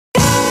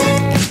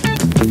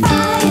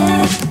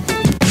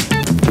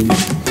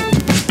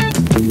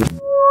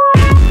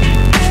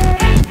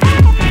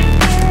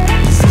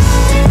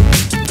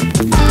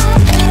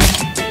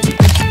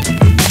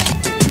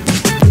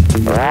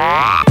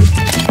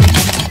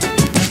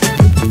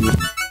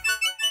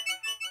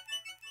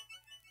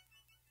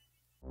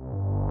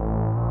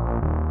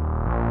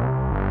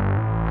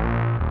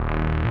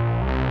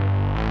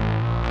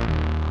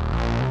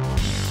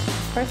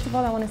of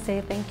all, I want to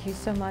say thank you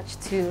so much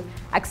to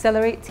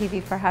Accelerate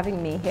TV for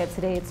having me here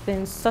today. It's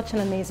been such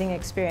an amazing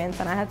experience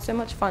and I had so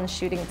much fun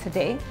shooting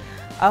today.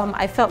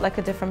 I felt like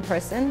a different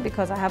person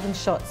because I haven't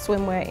shot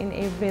swimwear in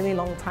a really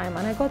long time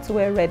and I got to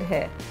wear red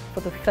hair for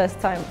the first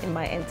time in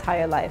my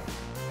entire life.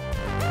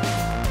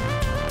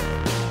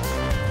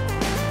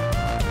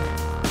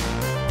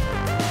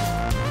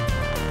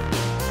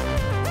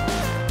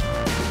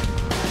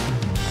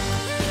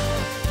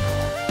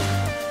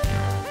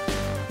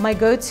 My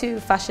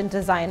go-to fashion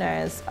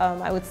designers,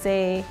 I would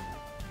say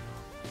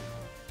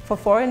for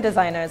foreign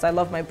designers, I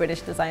love my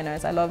British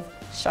designers. I love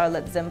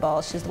Charlotte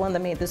Zimbal. She's the one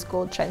that made this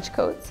gold trench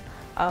coat.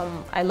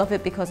 I love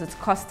it because it's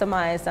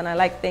customized and I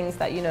like things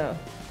that, you know,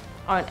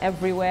 aren't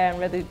everywhere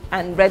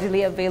and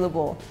readily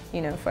available,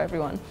 you know, for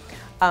everyone.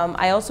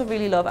 I also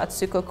really love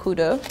Atsuko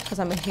Kudo because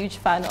I'm a huge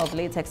fan of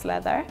latex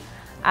leather.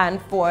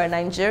 And for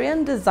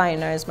Nigerian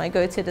designers, my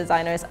go-to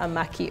designers are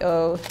Maki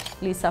O,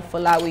 Lisa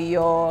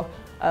Folawiyo,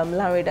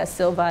 Larry da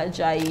Silva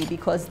Ajayi,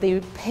 because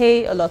they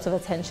pay a lot of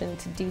attention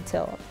to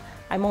detail.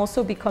 I'm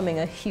also becoming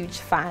a huge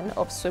fan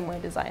of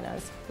swimwear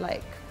designers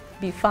like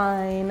Be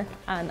Fine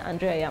and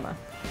Andrea Yama.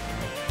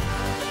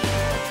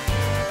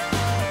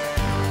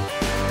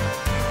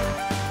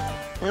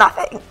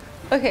 Nothing.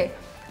 Okay,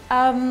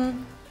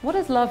 what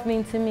does love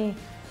mean to me?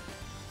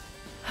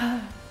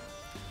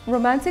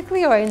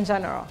 Romantically or in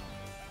general?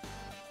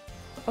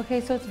 Okay,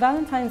 so it's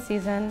Valentine's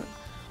season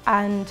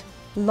and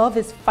love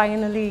is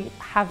finally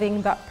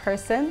having that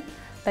person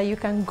that you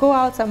can go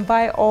out and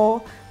buy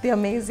all the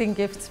amazing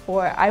gifts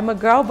for. I'm a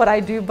girl, but I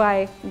do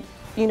buy,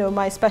 you know,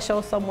 my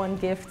special someone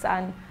gifts,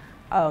 and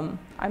I'm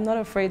not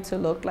afraid to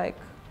look like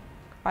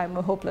I'm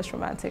a hopeless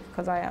romantic,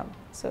 because I am.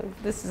 So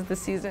this is the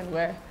season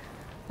where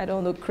I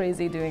don't look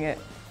crazy doing it.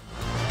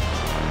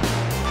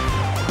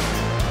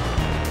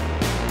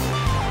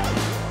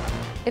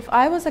 If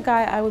I was a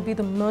guy, I would be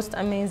the most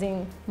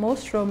amazing,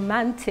 most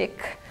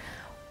romantic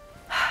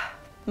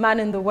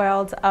man in the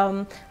world.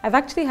 I've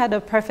actually had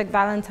a perfect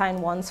Valentine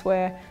once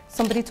where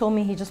somebody told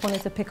me he just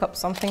wanted to pick up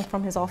something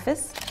from his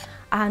office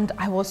and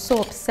I was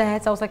so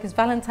upset. I was like, it's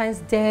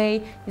Valentine's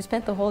Day, you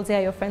spent the whole day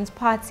at your friend's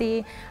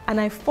party,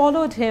 and I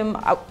followed him,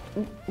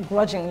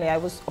 grudgingly, I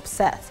was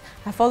upset.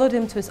 I followed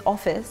him to his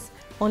office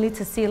only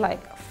to see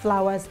like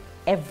flowers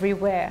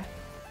everywhere,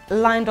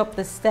 lined up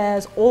the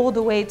stairs all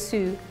the way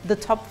to the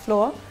top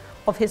floor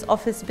of his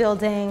office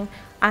building.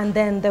 And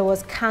then there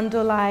was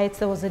candlelight,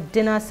 there was a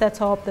dinner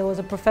set up, there was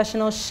a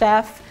professional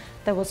chef,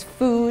 there was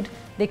food.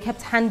 They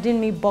kept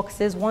handing me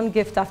boxes, one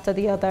gift after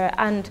the other.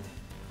 And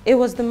it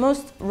was the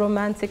most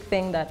romantic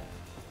thing that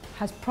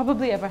has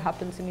probably ever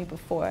happened to me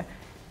before,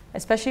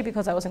 especially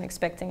because I wasn't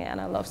expecting it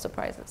and I love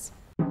surprises.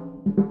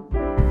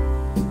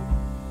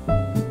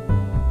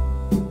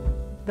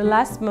 The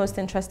last most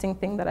interesting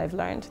thing that I've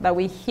learned that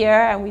we hear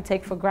and we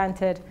take for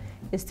granted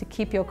is to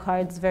keep your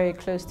cards very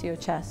close to your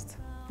chest.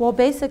 Well,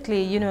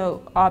 basically, you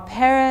know, our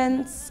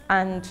parents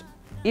and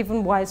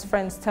even wise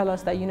friends tell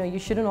us that, you know, you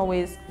shouldn't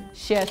always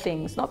share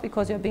things, not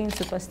because you're being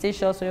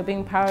superstitious or you're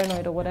being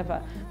paranoid or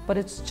whatever, but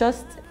it's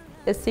just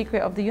a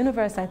secret of the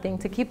universe, I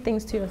think, to keep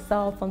things to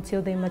yourself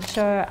until they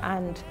mature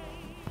and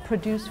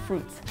produce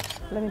fruit.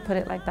 Let me put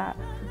it like that.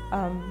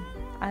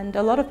 And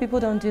a lot of people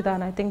don't do that,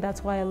 and I think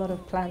that's why a lot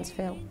of plans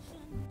fail.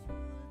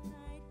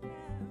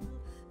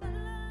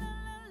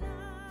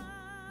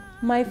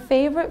 My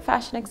favorite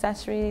fashion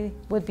accessory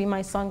would be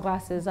my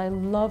sunglasses. I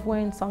love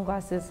wearing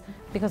sunglasses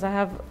because I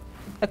have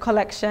a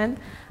collection,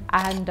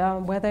 and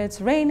whether it's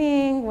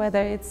raining,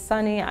 whether it's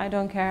sunny, I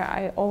don't care.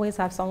 I always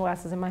have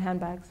sunglasses in my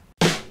handbags.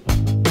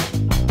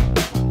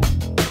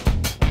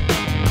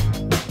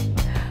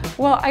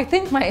 Well, I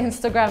think my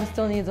Instagram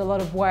still needs a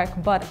lot of work,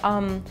 but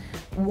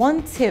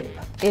one tip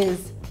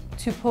is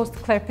to post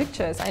clear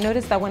pictures. I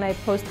noticed that when I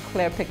post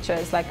clear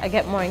pictures, like I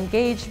get more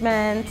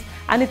engagement,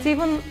 and it's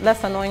even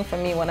less annoying for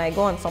me when I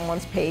go on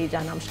someone's page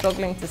and I'm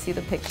struggling to see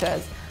the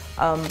pictures.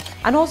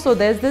 And also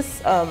there's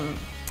this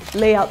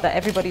layout that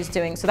everybody's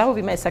doing, so that would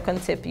be my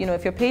second tip. You know,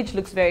 if your page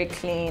looks very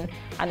clean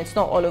and it's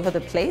not all over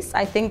the place,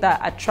 I think that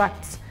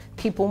attracts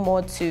people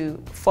more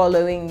to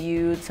following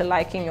you, to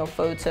liking your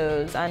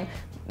photos, and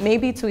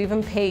maybe to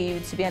even pay you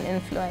to be an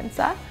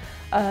influencer.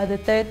 The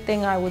third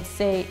thing I would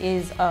say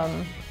is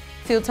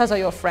filters are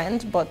your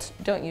friend, but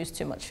don't use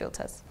too much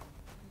filters.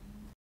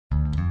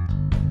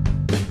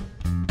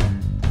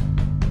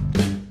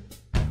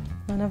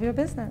 None of your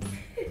business.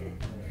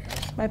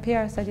 My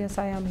PR said yes,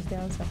 I am is the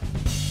answer.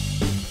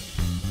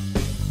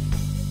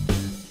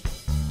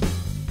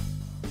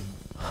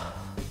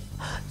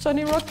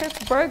 Johnny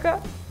Rocket's burger.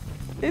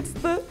 It's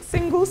the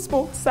single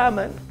smoked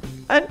salmon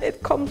and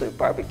it comes with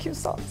barbecue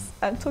sauce.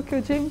 And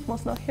Tokyo James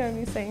must not hear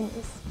me saying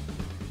this.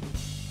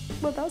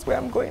 But that's where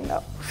I'm going now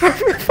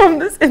from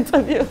this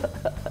interview.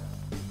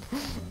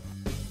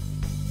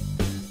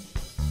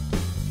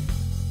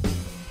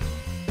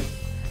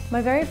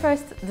 My very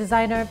first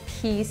designer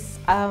piece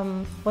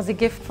was a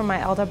gift from my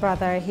elder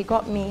brother. He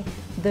got me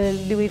the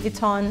Louis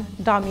Vuitton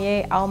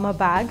Damier Alma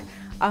bag.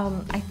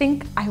 I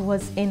think I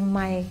was in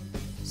my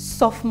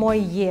sophomore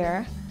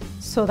year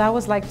So that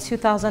was like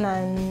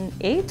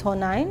 2008 or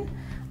 9.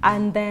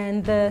 And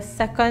then the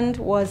second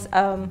was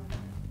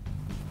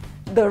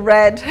the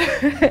red,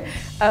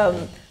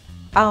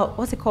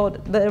 what's it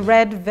called? The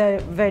red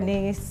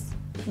Venice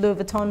Louis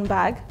Vuitton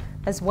bag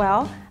as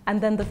well. And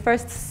then the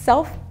first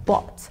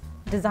self-bought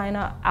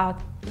designer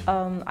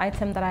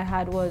item that I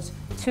had was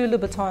 2 Louis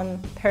Vuitton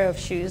pair of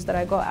shoes that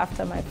I got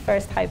after my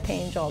first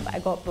high-paying job. I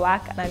got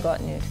black and I got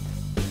nude.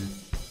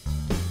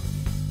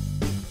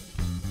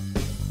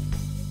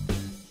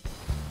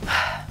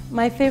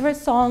 My favorite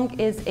song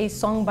is a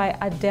song by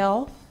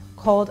Adele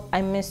called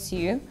I Miss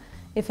You.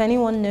 If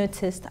anyone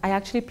noticed, I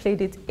actually played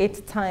it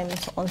 8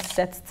 times on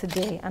set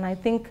today, and I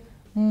think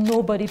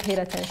nobody paid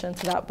attention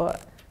to that,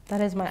 but that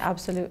is my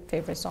absolute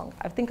favorite song.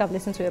 I think I've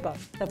listened to it about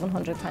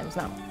 700 times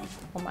now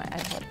on my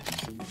iPod.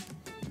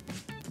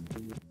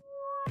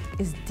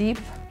 It's deep,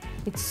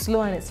 it's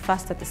slow and it's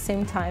fast at the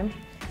same time.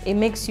 It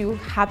makes you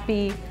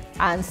happy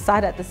and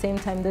sad at the same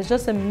time. There's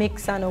just a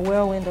mix and a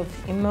whirlwind of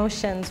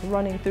emotions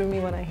running through me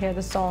when I hear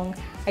the song.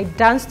 I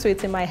dance to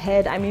it in my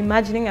head. I'm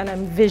imagining and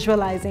I'm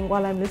visualizing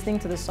while I'm listening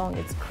to the song.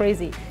 It's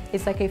crazy.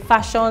 It's like a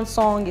fashion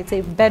song, it's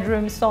a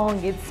bedroom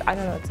song, it's, I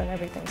don't know, it's an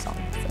everything song.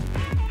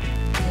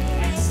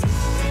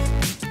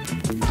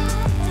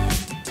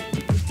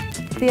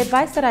 The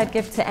advice that I'd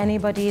give to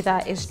anybody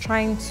that is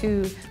trying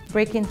to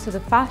break into the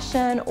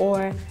fashion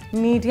or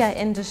media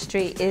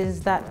industry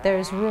is that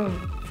there's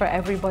room for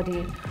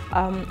everybody.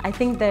 I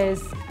think the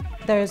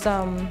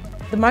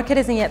market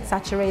isn't yet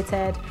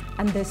saturated,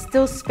 and there's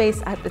still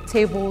space at the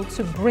table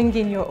to bring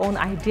in your own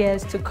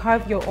ideas, to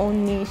carve your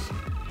own niche.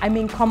 I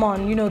mean, come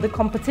on, you know, the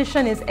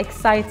competition is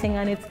exciting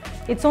and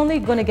it's only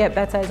going to get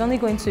better. It's only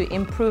going to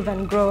improve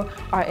and grow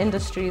our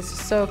industries.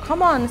 So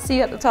come on, see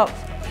you at the top.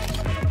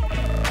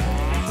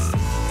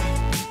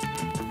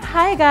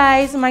 Hi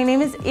guys, my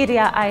name is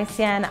Idia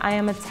Aisien. I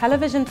am a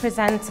television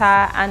presenter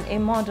and a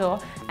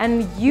model,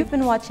 and you've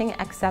been watching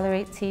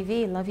Accelerate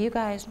TV. Love you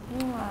guys.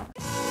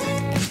 Mwah.